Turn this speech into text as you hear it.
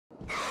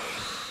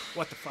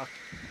What the fuck?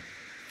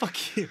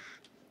 Fuck you.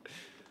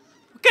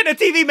 What kind of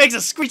TV makes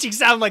a screeching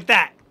sound like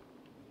that?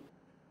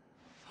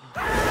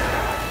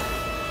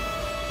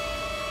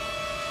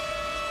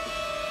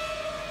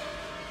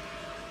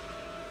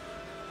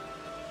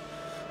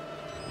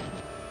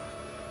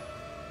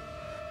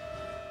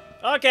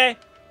 Okay.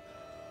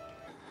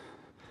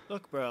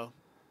 Look, bro.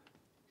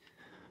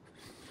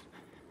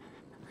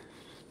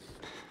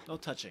 No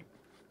touching.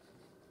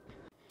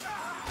 Get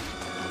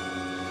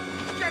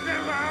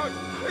him out!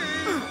 Please!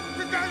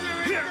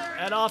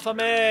 Get off of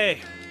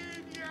me!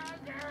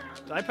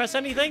 Did I press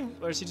anything?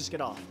 Or does he just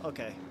get off?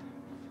 Okay.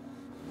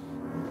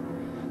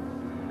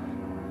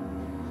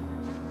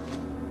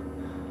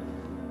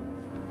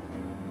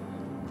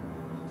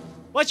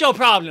 What's your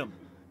problem?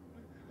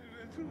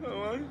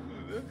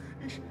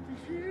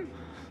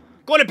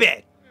 Go to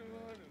bed!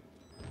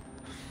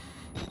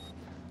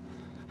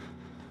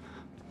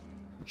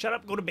 Shut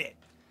up, go to bed.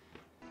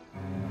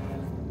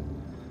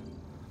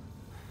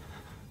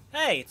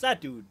 Hey, it's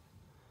that dude.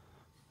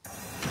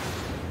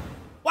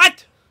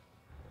 What?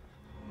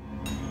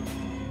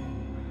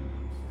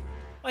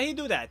 Why'd he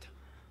do that?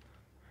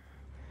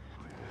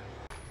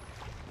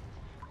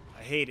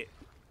 I hate it.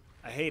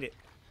 I hate it.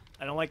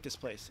 I don't like this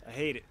place. I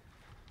hate it.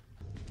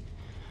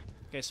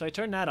 Okay, so I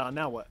turned that on.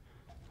 Now what?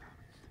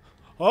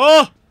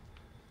 Oh!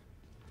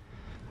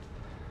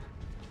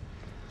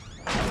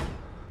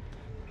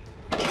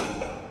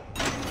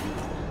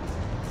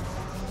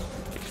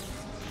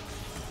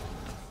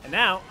 And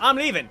now, I'm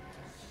leaving.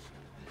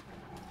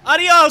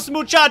 Adios,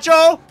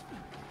 muchacho!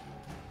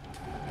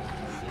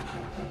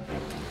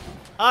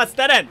 Ah, it's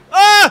dead end.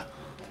 Ah!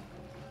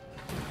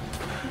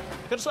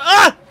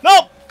 Ah!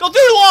 No! Go through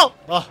the wall!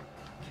 Oh.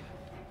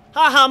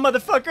 Haha,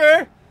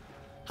 motherfucker!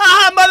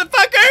 Haha,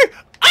 motherfucker!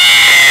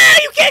 Ah!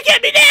 You can't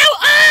get me now!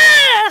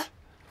 Ah!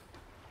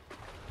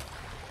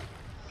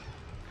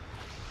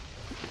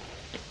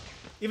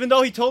 Even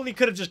though he totally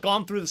could have just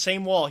gone through the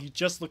same wall, he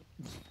just looked...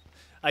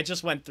 I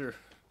just went through.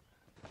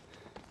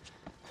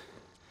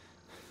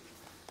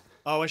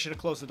 Oh, I should have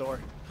closed the door.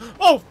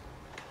 Oh!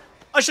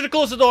 I should have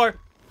closed the door!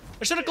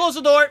 I should have closed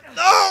the door!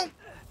 No!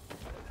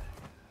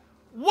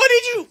 What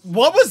did you...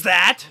 What was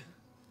that?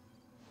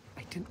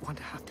 I didn't want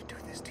to have to do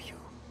this to you.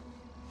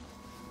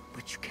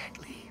 But you can't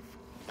leave.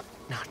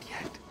 Not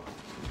yet.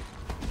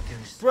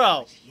 There's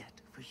so much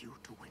yet for you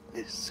to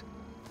witness.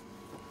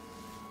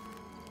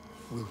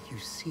 Will you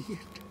see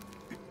it?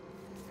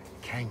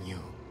 Can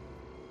you?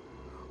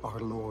 Our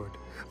Lord,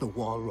 the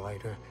Wall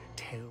Rider,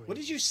 tearing... What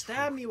did you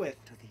stab me with?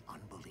 To the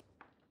unbelief.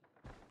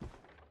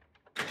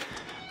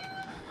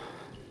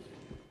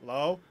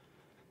 Hello?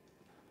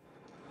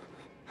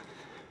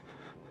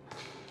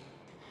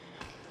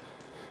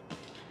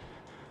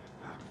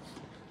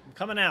 I'm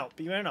coming out,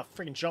 but you better not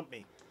freaking jump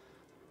me.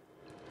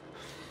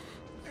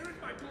 There is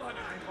my blood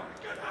in my heart.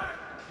 Get out!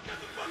 Get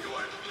the fuck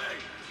away from me!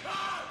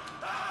 Ah!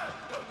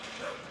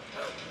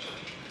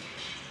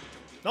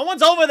 No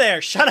one's over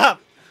there! Shut up!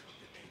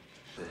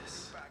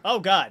 Oh,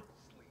 God.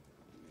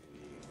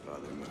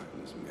 Father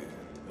Martin's man.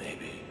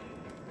 Maybe.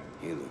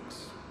 He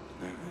looks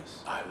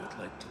nervous. I would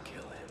like to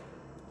kill him.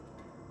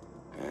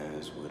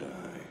 As would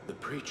I. The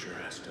preacher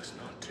asked us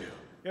not to.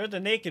 You're the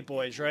naked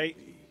boys, right?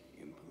 Be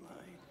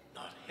impolite.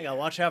 Not I gotta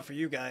watch out for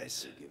you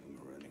guys. Give him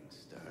a running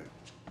start.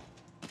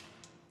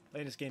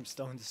 Playing this game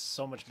stoned is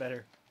so much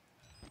better.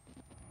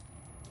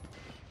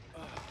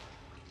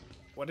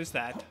 What is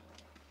that?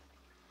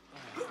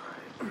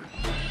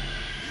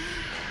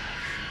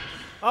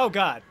 Oh,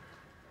 God.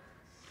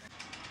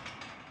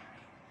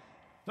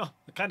 Oh,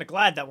 I'm kind of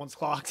glad that one's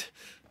clocked.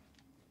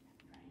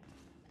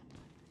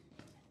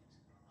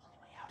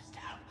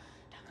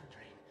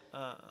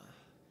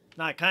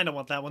 Now I kind of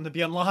want that one to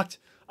be unlocked.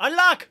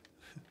 Unlock!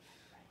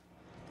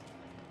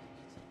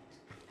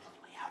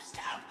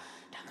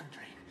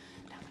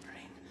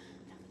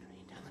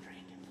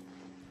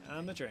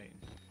 Down the drain.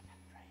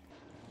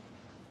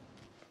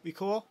 We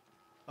cool?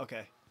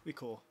 Okay, we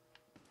cool.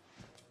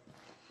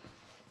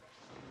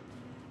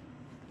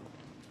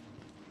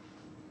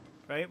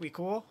 Right, we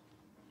cool?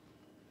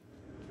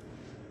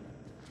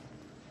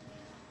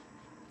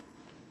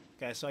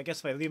 Okay, so I guess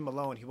if I leave him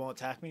alone, he won't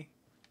attack me.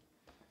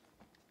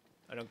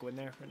 I don't go in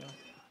there for now.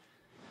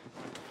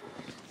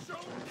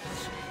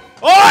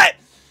 Alright!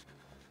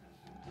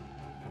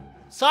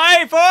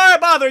 Sorry for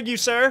bothering you,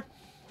 sir.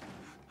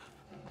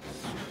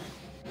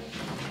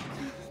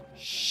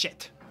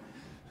 Shit.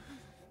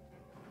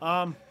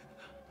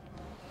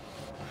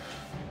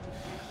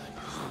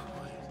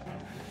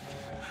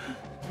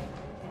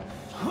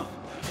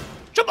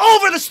 Jump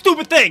over the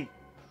stupid thing!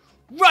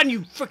 Run,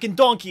 you frickin'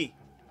 donkey!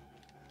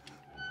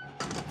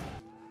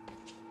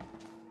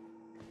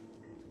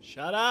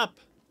 Shut up!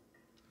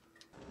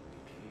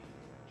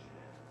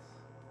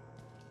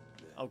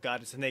 Oh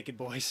God, it's the naked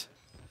boys.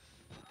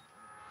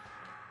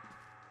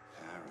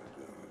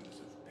 Paragons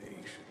of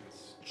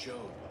patience.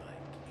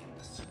 Job-like in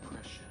the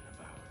suppression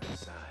of our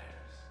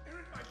desires. There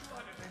is my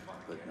blood in my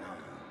heart. But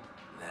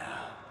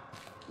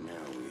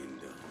now we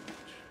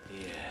indulge.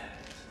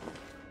 Yes,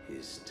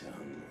 His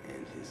tongue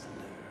and his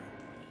liver.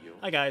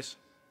 Hi, guys.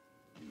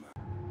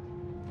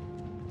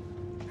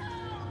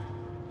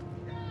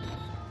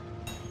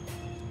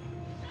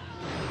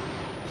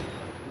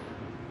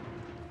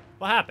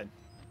 What happened?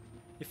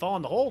 You fall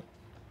in the hole?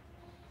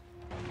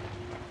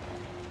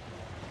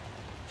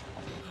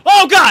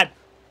 Oh, God!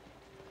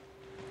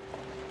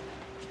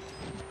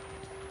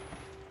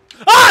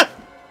 Ah!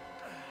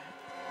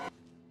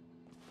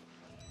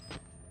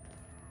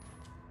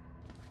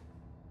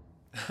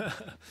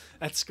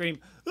 That scream.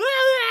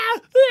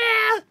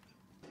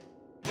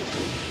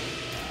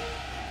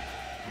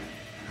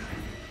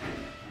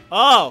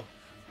 Oh!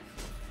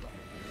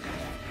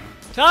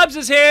 Tubbs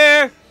is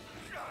here!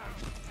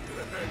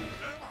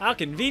 How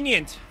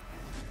convenient.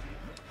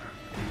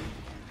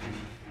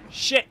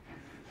 Shit.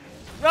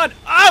 Run!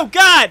 Oh,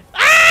 God!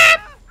 Ah!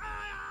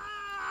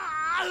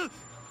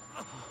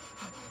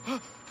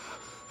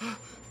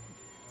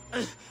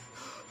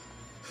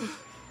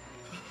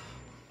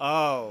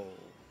 Oh.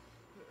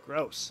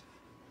 Gross.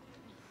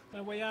 My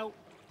way out.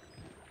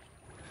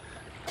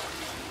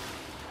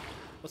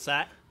 What's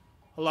that?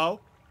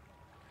 Hello?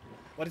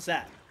 What is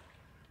that?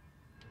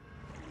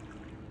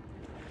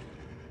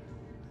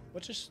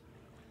 What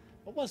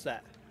was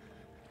that?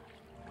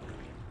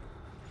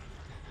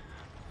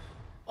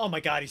 Oh my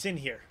God, he's in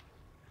here.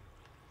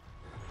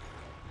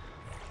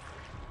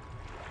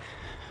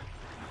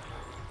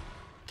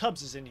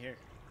 Tubbs is in here.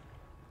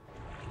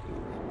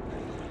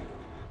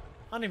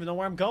 I don't even know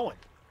where I'm going.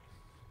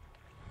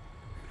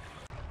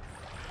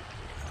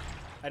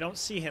 I don't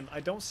see him. I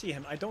don't see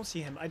him. I don't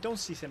see him. I don't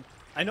see him.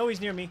 I know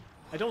he's near me.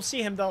 I don't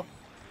see him though.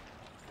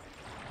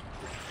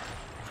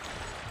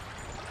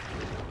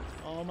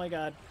 Oh my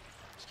God.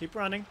 Just keep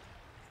running.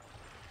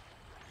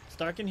 It's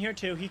dark in here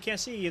too. He can't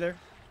see either.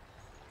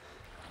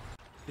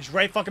 He's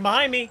right fucking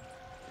behind me.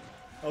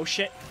 Oh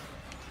shit.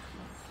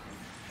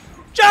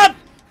 Jump!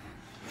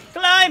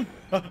 Climb!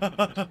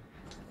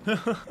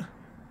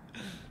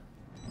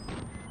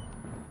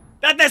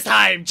 Not this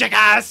time,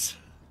 jackass!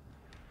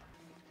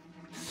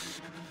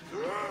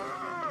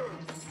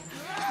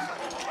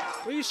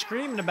 What are you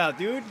screaming about,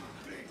 dude?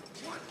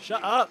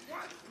 Shut up.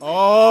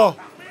 Oh!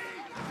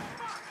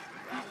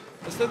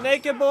 It's the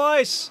naked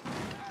boys!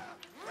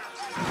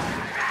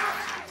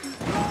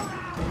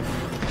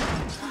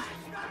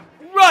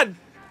 Run!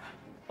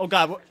 Oh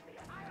God, what?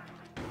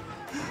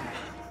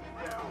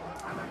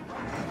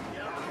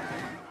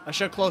 I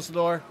should close the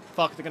door.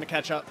 Fuck, they're gonna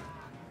catch up.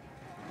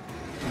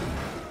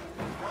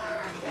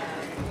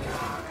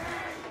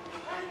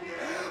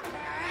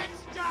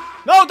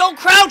 No, don't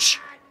crouch!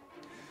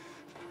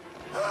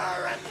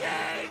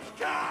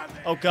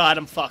 Oh God,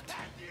 I'm fucked.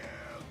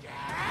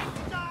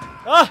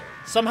 Ah!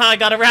 Somehow I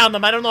got around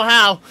them. I don't know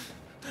how.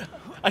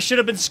 I should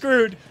have been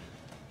screwed.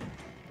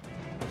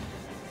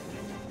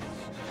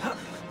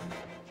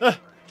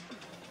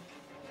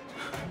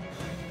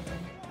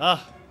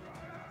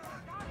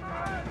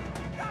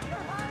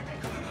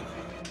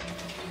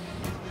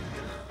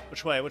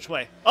 Which way? Which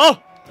way? Oh!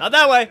 Not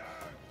that way!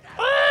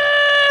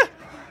 Ah!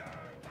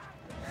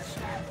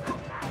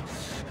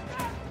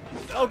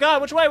 Oh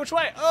God, which way? Which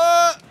way?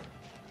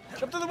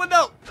 Jump through the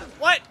window!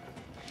 What?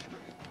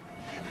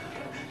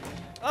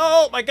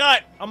 Oh my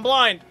God, I'm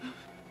blind.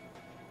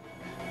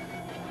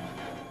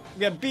 I'm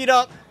getting beat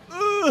up.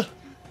 Ugh.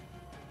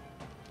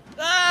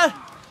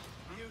 Ah!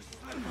 You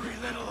slippery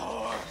little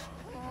whore.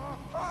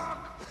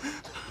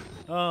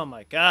 Oh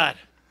my God.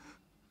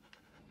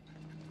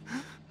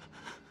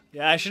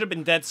 Yeah, I should have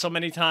been dead so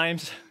many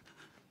times.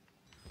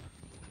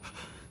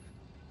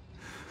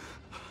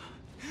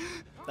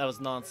 That was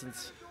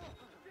nonsense.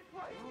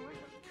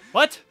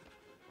 What?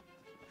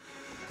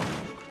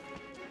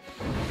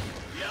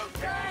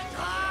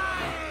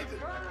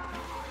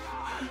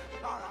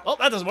 Oh,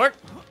 that doesn't work.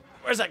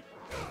 Where's that?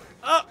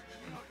 Oh!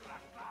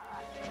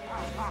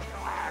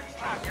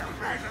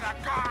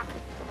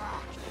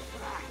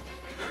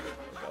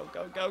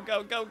 Go, go,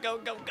 go, go, go,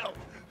 go, go.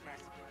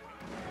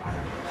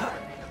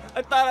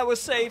 I thought I was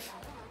safe.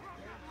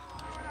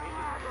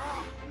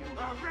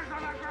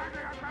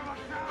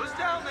 Who's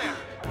down there?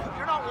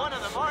 You're not one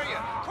of them, are you?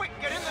 Quick,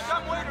 get in the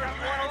dumbwaiter if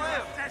you want to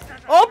live.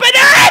 Open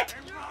it!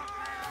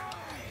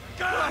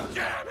 God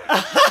damn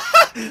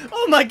it!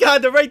 Oh my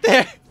God, they're right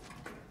there.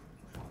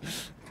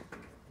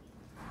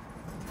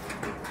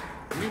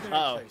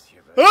 Uh-oh.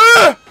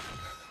 Ah!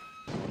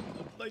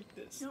 Like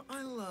this. You know,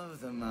 I love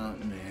the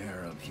mountain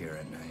air up here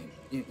at night.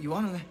 You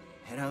want to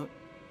head out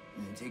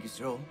and take a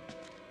stroll?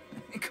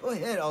 Go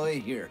ahead, I'll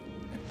wait here.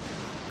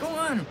 Go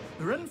on,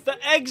 run. The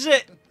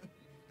exit.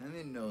 I'm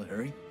in no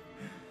hurry.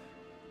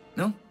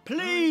 No?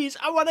 Please,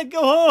 I want to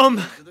go home.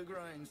 To the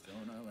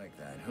grindstone, I like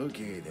that.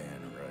 Okay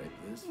then, right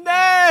this way.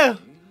 No!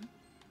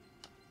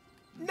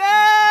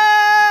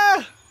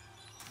 No!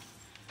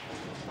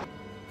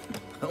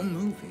 Oh,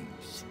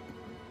 movies.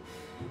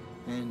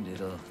 And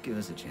it'll give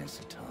us a chance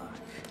to talk.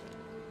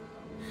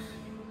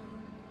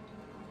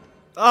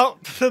 Oh,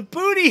 the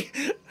booty!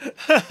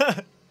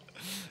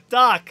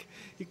 Doc,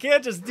 you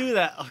can't just do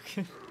that.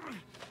 Okay.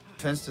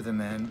 Offense to the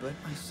man, but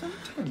I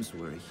sometimes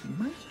worry he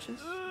might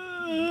just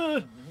a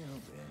little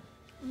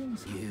bit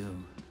means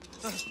you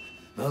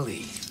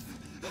believe.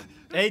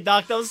 Hey,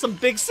 Doc, those are some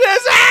big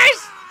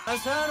scissors!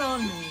 That's not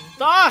on me.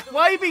 Doc,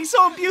 why are you being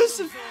so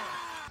abusive?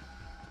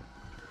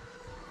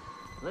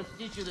 Let's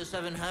teach you the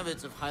 7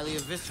 habits of highly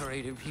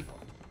eviscerated people.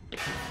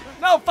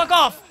 No, fuck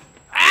off!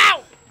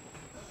 Ow!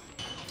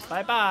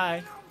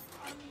 Bye-bye.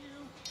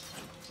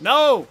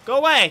 No, go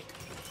away.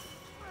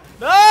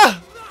 No!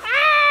 Ah!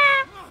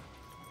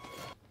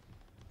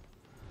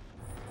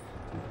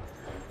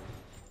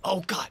 Oh,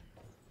 God.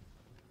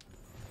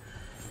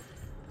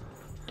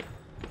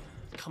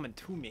 It's coming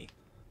to me.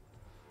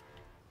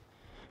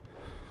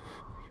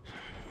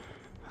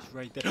 It's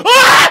right there.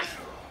 Ah!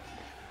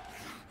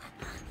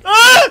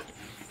 Ah!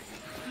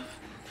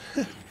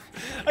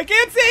 I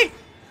can't see!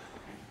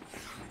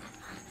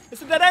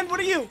 It's a dead end. What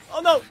are you?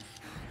 Oh, no.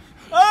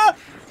 Ah!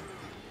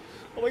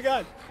 Oh, my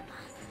God.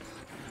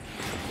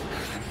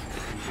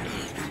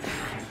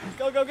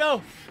 Go, go,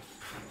 go.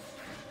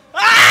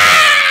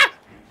 Ah!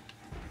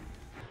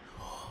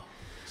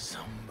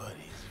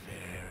 Somebody's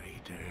very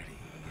dirty,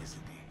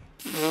 isn't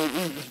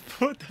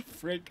he? What the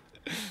frick?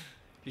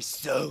 He's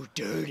so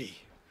dirty.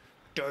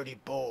 Dirty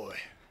boy.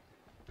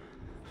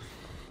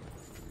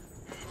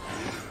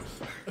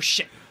 Oh,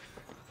 shit.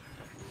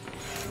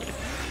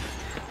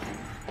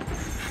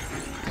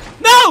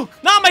 No!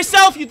 Not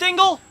myself, you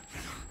dingle!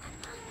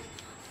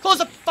 Close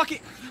the fucking...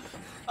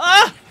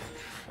 Ah!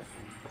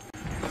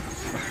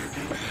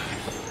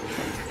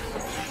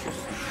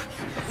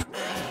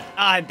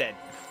 I'm dead.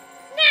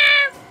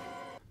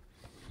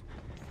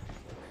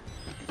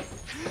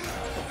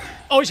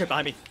 Oh, he's right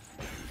behind me.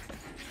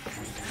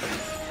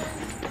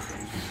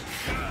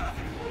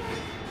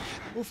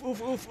 Oof,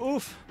 oof, oof,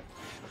 oof.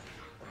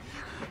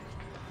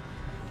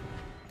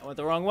 I went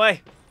the wrong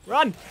way.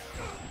 Run!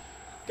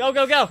 Go,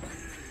 go, go!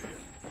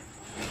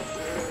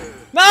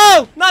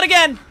 No! Not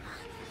again!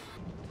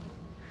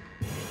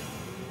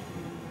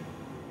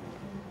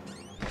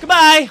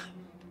 Goodbye!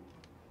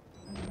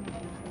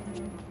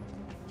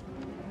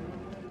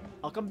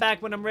 I'll come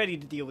back when I'm ready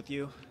to deal with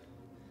you.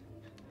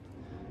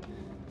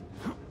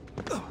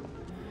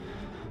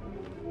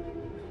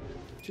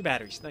 2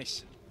 batteries,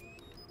 nice.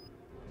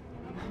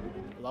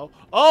 Hello?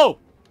 Oh!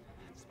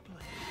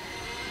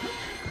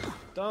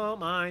 Don't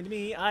mind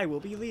me, I will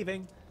be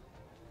leaving.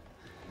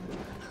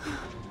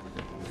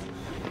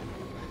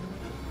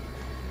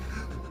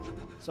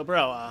 So,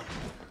 bro,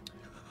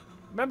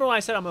 remember when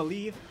I said I'm gonna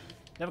leave?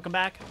 Never come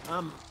back?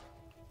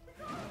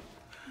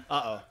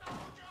 Uh-oh.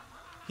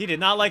 He did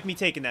not like me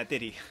taking that,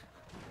 did he?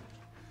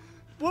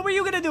 What were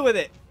you gonna do with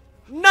it?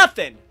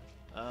 Nothing!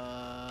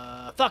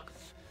 Fuck.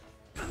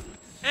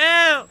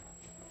 Ow!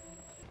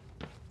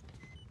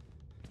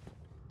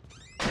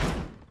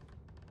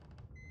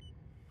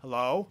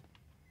 Hello?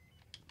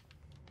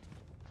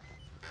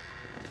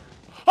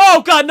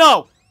 Oh, God,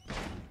 no!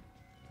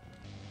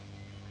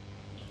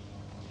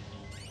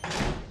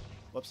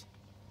 Whoops.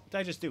 What did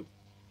I just do?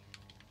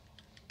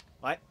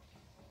 What?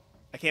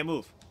 I can't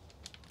move.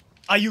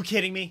 Are you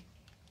kidding me?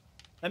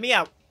 Let me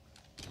out.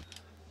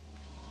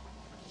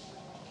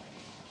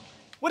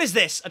 What is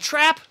this? A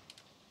trap?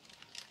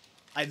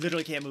 I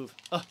literally can't move.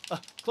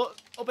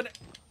 Open it.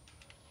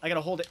 I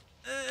gotta hold it.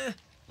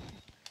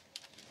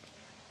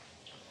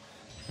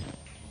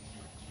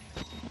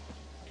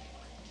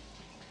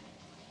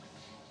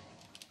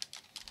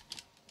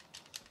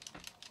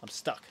 I'm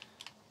stuck.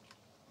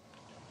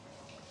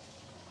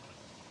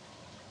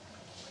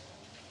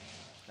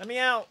 Let me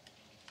out.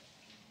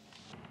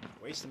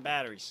 Wasting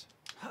batteries.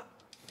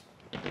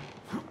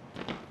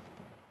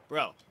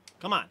 Bro,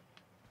 come on.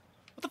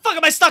 What the fuck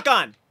am I stuck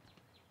on?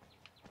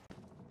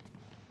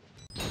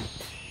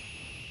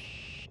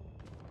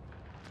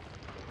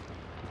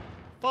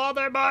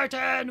 Father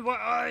Martin, where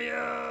are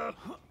you?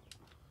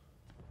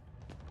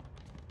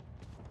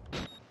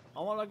 I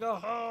wanna go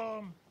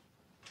home.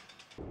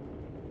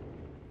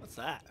 What's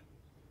that?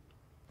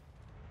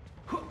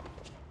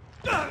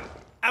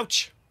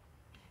 Ouch!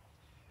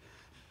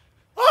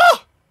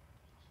 Oh!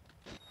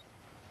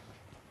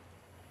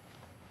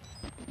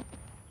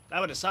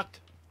 That would have sucked.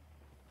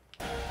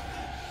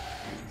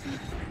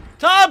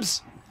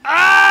 Tubbs!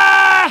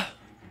 Ah!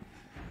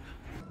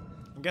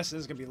 I'm guessing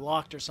this is gonna be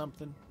locked or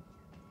something.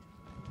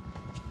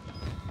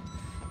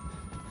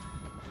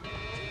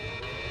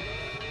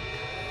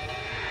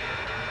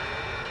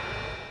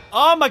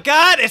 Oh my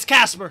God! It's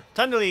Casper.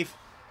 Time to leave.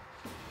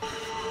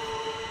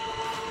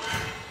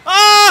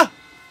 Ah!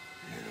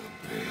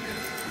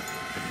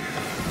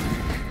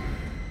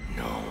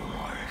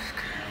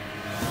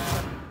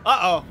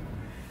 Uh-oh.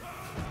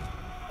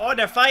 Oh,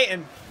 they're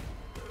fighting.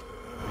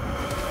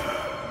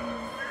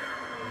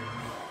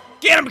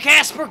 Get him,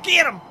 Casper!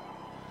 Get him!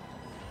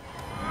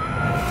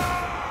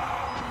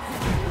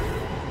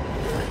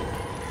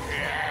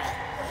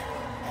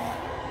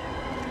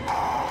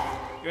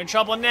 You're in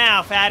trouble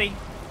now, fatty.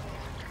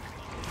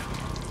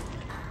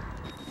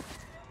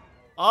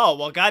 Oh,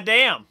 well,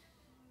 goddamn.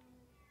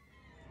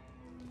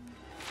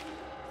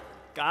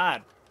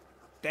 God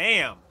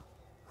damn.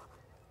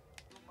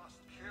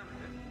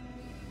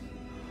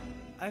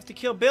 I have to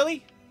kill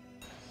Billy?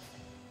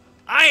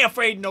 I ain't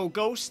afraid no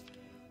ghost.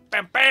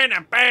 Bam, bam,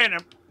 bam, bam.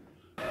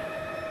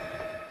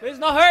 Please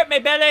not hurt me,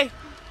 Billy.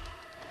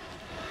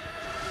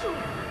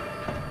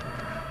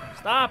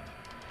 Stop.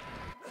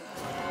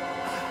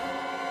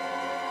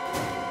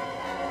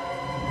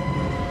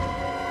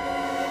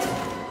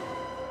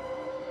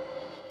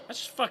 That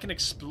just fucking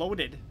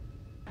exploded.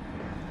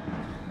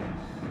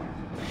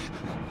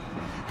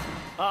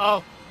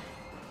 Uh-oh.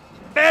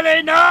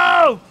 Billy,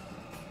 no!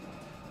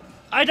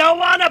 I don't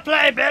want to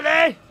play,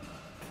 Billy!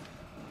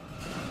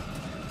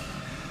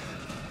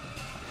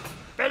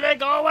 Billy,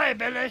 go away,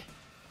 Billy!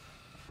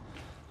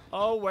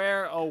 Oh,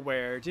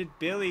 where did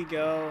Billy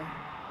go?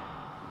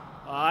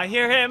 I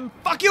hear him.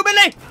 Fuck you,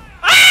 Billy!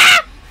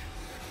 Ah!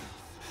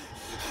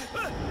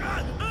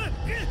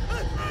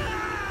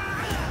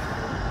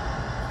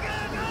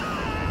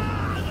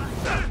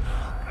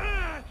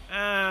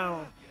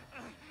 Ow.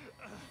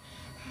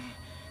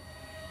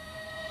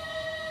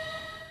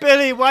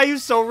 Billy, why are you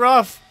so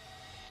rough?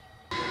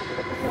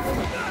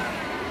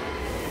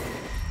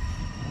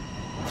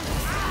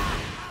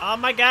 Oh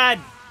my god,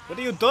 what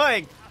are you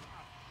doing?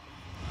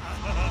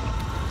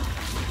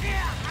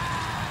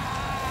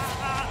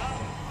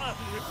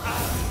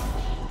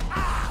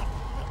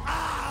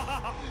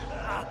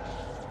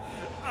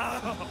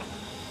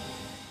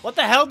 What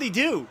the hell did he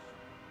do?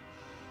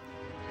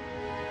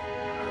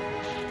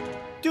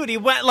 Dude, he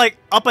went like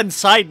up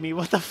inside me,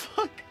 what the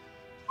fuck?